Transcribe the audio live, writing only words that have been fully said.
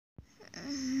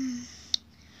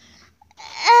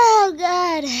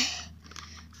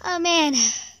man.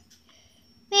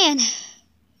 Man.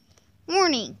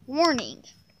 Warning. Warning.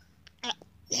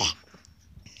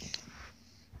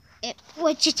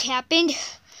 What just happened?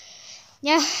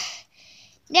 Yeah.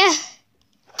 Yeah.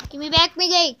 Give me back my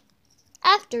leg.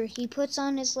 After he puts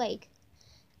on his leg.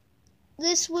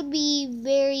 This would be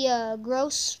very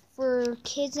gross for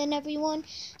kids and everyone.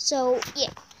 So, yeah.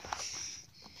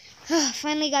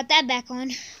 Finally got that back on.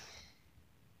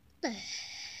 What the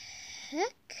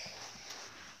heck?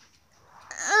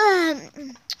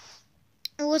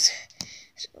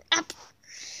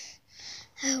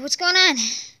 What's going on?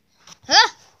 Huh?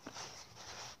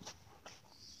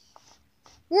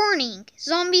 Warning,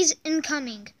 zombies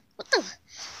incoming. What the?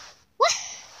 What?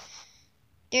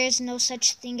 There is no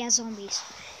such thing as zombies.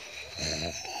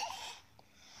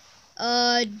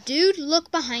 Dude,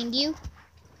 look behind you.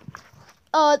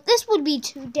 This would be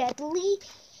too deadly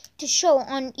to show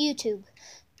on YouTube.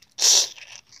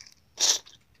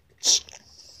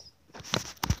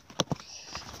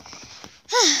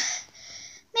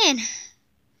 Man.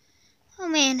 Oh,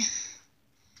 man.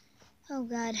 Oh,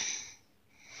 God.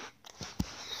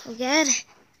 Oh, God.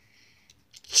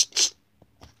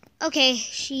 Okay,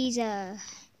 she's dead.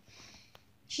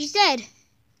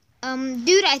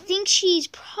 Dude, I think she's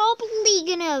probably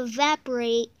gonna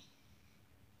evaporate.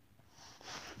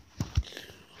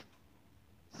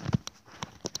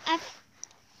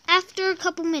 After a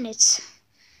couple minutes.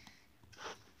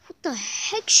 What the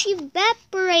heck? She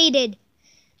evaporated.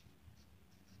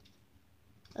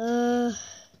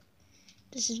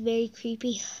 This is very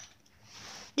creepy.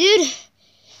 Dude,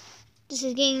 this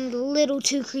is getting a little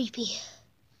too creepy.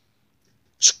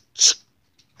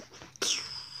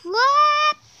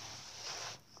 What?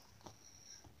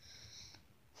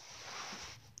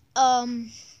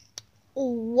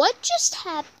 What just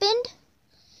happened?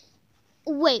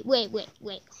 Wait.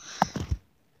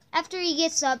 After he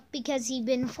gets up, because he's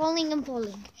been falling and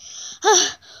falling.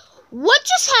 What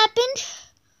just happened?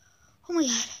 Oh my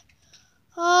god.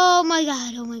 Oh my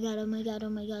god. Oh my god. Oh my god. Oh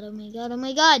my god. Oh my god. Oh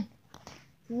my god.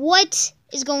 What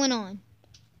is going on?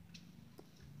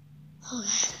 Oh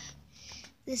god.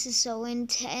 This is so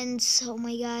intense. Oh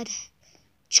my god.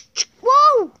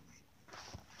 Whoa!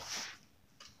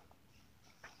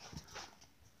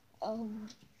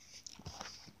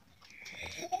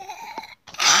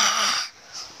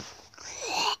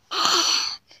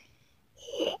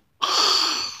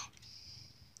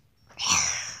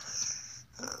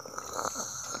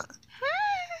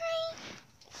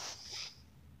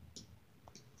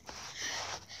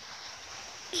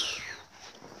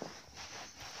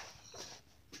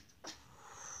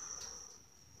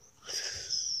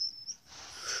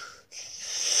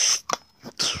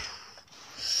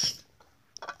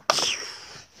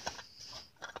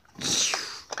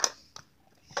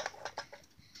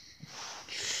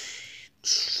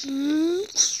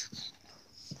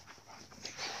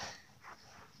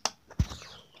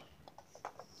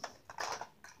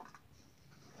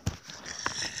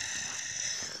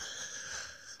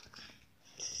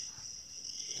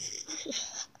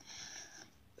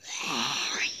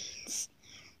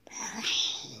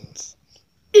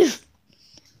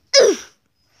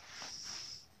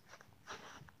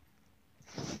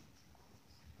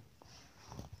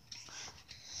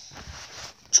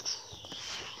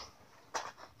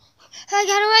 I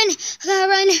gotta run.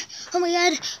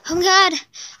 Oh my god.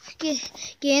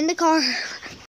 Get in the car.